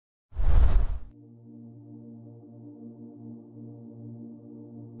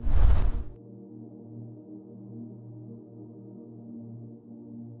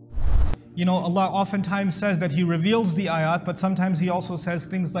Allah oftentimes says that He reveals the ayat, but sometimes He also says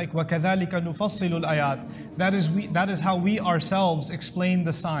things like وَكَذَلِكَ نُفَصِّلُ الْآيَاتِ. That is how we ourselves explain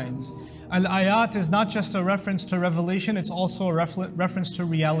the signs. Al-ayat is not just a reference to revelation, it's also a reference to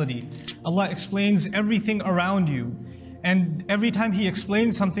reality. Allah explains everything around you, and every time He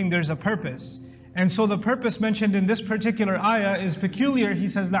explains something, there's a purpose. And so the purpose mentioned in this particular ayah is peculiar. He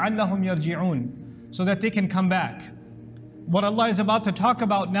says, لَعَلَّهُمْ يَرْجِعُونَ, so that they can come back. What Allah is about to talk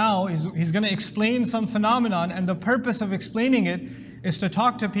about now is He's going to explain some phenomenon, and the purpose of explaining it is to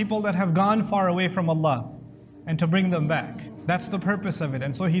talk to people that have gone far away from Allah and to bring them back. That's the purpose of it.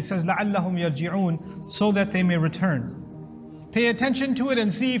 And so He says, لَعَلَّهُمْ يَرْجِعُونَ, so that they may return. Pay attention to it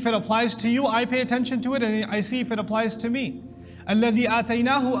and see if it applies to you. I pay attention to it and I see if it applies to me. الَّذِي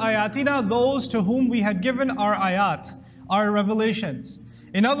آتَيْنَاهُ آيَاتِنَا, those to whom we had given our ayat, our revelations.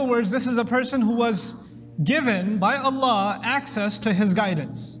 In other words, this is a person who was given by Allah access to His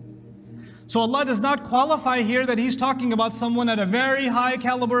guidance. So Allah does not qualify here that He's talking about someone at a very high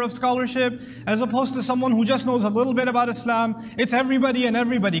caliber of scholarship, as opposed to someone who just knows a little bit about Islam. It's everybody and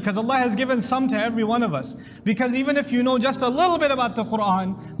everybody, because Allah has given some to every one of us. Because even if you know just a little bit about the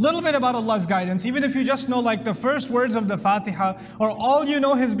Quran, little bit about Allah's guidance, even if you just know like the first words of the Fatiha, or all you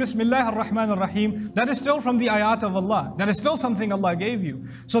know is Bismillah ar-Rahman ar-Rahim, that is still from the ayat of Allah. That is still something Allah gave you.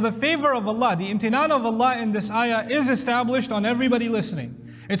 So the favor of Allah, the imtinan of Allah in this ayah is established on everybody listening.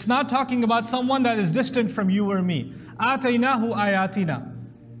 It's not talking about someone that is distant from you or me. آتَيْنَاهُ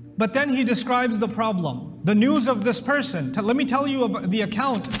آيَاتِنَا. But then He describes the problem, the news of this person. Let me tell you about the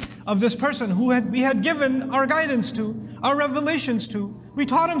account of this person who we had given our guidance to, our revelations to. We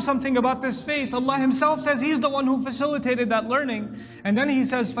taught him something about this faith. Allah Himself says He's the one who facilitated that learning. And then He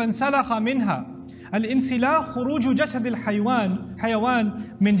says, فَانْسَلَخَ مِنْهَا الْإِنْسِلَاخ خُرُوجُ جَسَدِ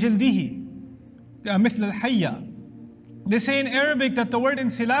الْحَيَوَانِ مِنْ جِلْدِهِ مِثْلَ الْحَيَّةِ. They say in Arabic that the word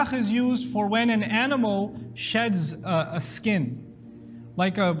insilakh is used for when an animal sheds a skin.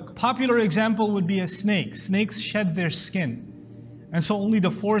 Like a popular example would be a snake. Snakes shed their skin. And so only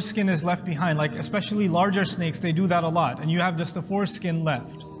the foreskin is left behind. Like especially larger snakes, they do that a lot. And you have just the foreskin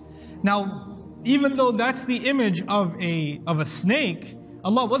left. Now, even though that's the image of a snake,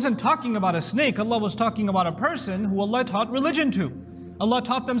 Allah wasn't talking about a snake. Allah was talking about a person who Allah taught religion to. Allah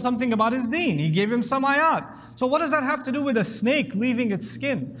taught them something about His deen. He gave him some ayat. So what does that have to do with a snake leaving its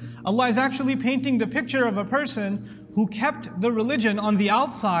skin? Allah is actually painting the picture of a person who kept the religion on the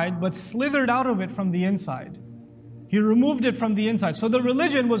outside but slithered out of it from the inside. He removed it from the inside. So the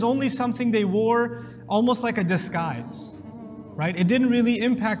religion was only something they wore almost like a disguise. Right? It didn't really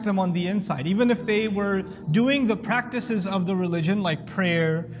impact them on the inside. Even if they were doing the practices of the religion like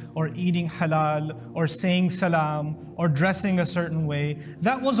prayer or eating halal or saying salam or dressing a certain way,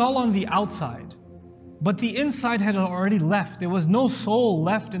 that was all on the outside. But the inside had already left. There was no soul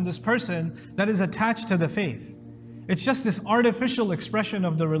left in this person that is attached to the faith. It's just this artificial expression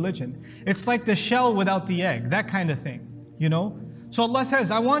of the religion. It's like the shell without the egg, that kind of thing, you know? So Allah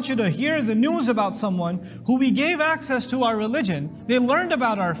says, I want you to hear the news about someone who we gave access to our religion. They learned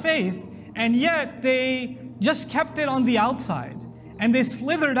about our faith, and yet they just kept it on the outside. And they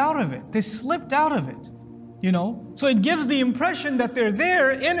slithered out of it. They slipped out of it. You know? So it gives the impression that they're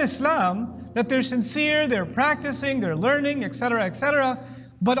there in Islam, that they're sincere, they're practicing, they're learning, etc., etc.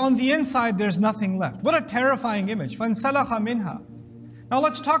 But on the inside, there's nothing left. What a terrifying image. فَانْسَلَخَ مِنْهَا. Now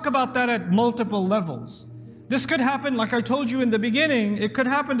let's talk about that at multiple levels. This could happen, like I told you in the beginning, it could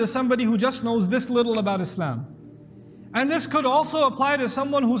happen to somebody who just knows this little about Islam. And this could also apply to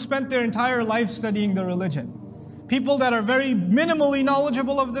someone who spent their entire life studying the religion. People that are very minimally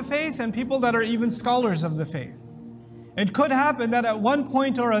knowledgeable of the faith and people that are even scholars of the faith. It could happen that at one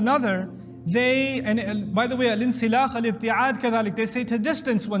point or another, and by the way, al-insilakh al-ibti'ad kadhalik, they say to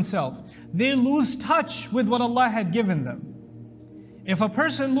distance oneself. They lose touch with what Allah had given them. If a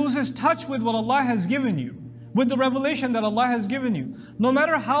person loses touch with what Allah has given you, with the revelation that Allah has given you, no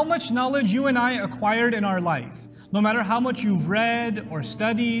matter how much knowledge you and I acquired in our life, no matter how much you've read or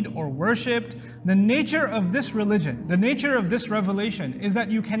studied or worshipped, the nature of this religion, the nature of this revelation is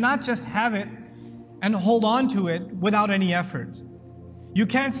that you cannot just have it and hold on to it without any effort. You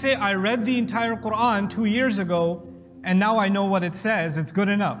can't say, I read the entire Quran 2 years ago and now I know what it says, it's good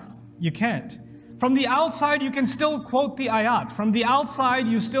enough. You can't. From the outside, you can still quote the ayat. From the outside,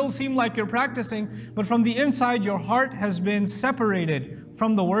 you still seem like you're practicing, but from the inside, your heart has been separated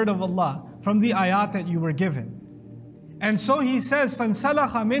from the word of Allah, from the ayat that you were given. And so He says, فَانْسَلَخَ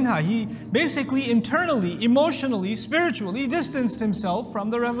مِنْهَا. He basically internally, emotionally, spiritually distanced himself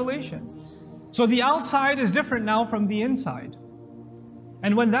from the revelation. So the outside is different now from the inside.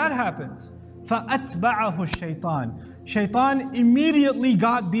 And when that happens, فَأَتْبَعَهُ الشَّيْطَانِ. Shaitan immediately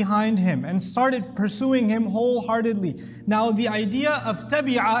got behind him and started pursuing him wholeheartedly. Now the idea of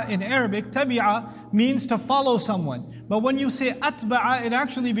tabi'a in Arabic, tabi'a means to follow someone. But when you say atba'a, it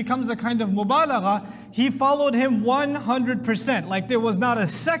actually becomes a kind of mubalagha. He followed him 100%. Like there was not a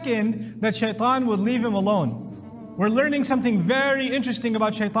second that shaitan would leave him alone. We're learning something very interesting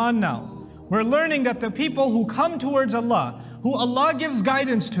about shaitan now. We're learning that the people who come towards Allah, who Allah gives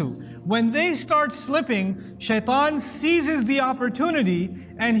guidance to, when they start slipping, shaitan seizes the opportunity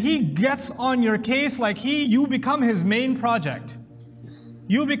and he gets on your case like you become his main project.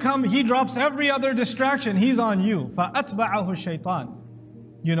 He drops every other distraction, he's on you. فَأَتْبَعَهُ الشَّيْطَانِ.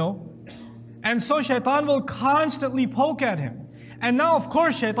 You know? And so shaitan will constantly poke at him. And now of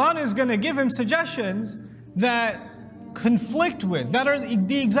course shaitan is going to give him suggestions that conflict with, that are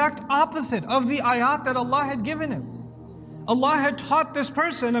the exact opposite of the ayat that Allah had given him. Allah had taught this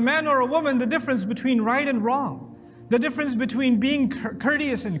person, a man or a woman, the difference between right and wrong. The difference between being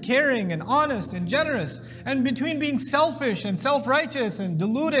courteous and caring and honest and generous, and between being selfish and self-righteous and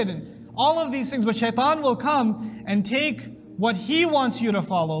deluded and all of these things. But shaitan will come and take what he wants you to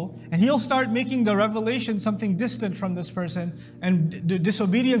follow, and he'll start making the revelation something distant from this person, and the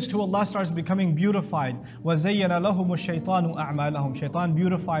disobedience to Allah starts becoming beautified. وَزَيَّنَ لَهُمُ الشَّيْطَانُ أَعْمَالَهُم. Shaitan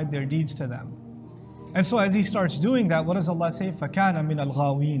beautified their deeds to them. And so as he starts doing that, what does Allah say? فَكَانَ مِنَ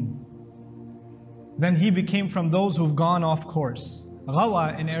الْغَاوِينَ. Then he became from those who've gone off course.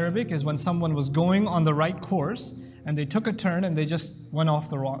 Ghawa in Arabic is when someone was going on the right course and they took a turn and they just went off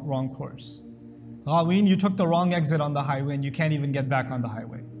the wrong course. Ghaween, you took the wrong exit on the highway and you can't even get back on the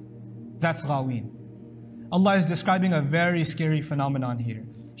highway. That's ghaween. Allah is describing a very scary phenomenon here.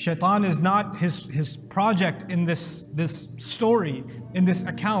 Shaitan is not, his project in this story, in this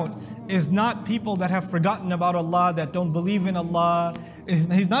account, is not people that have forgotten about Allah, that don't believe in Allah.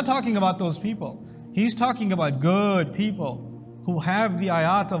 He's not talking about those people. He's talking about good people who have the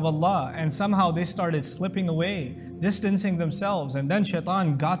ayat of Allah and somehow they started slipping away, distancing themselves, and then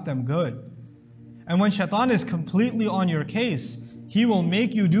shaitan got them good. And when shaitan is completely on your case, he will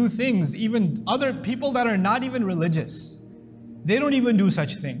make you do things, even other people that are not even religious. They don't even do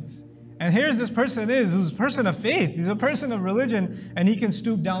such things. And here's this person who's a person of faith, he's a person of religion, and he can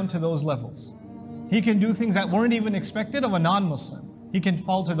stoop down to those levels. He can do things that weren't even expected of a non-Muslim. He can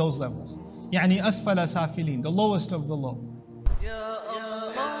fall to those levels. يعني أسفل سافلين, the lowest of the low.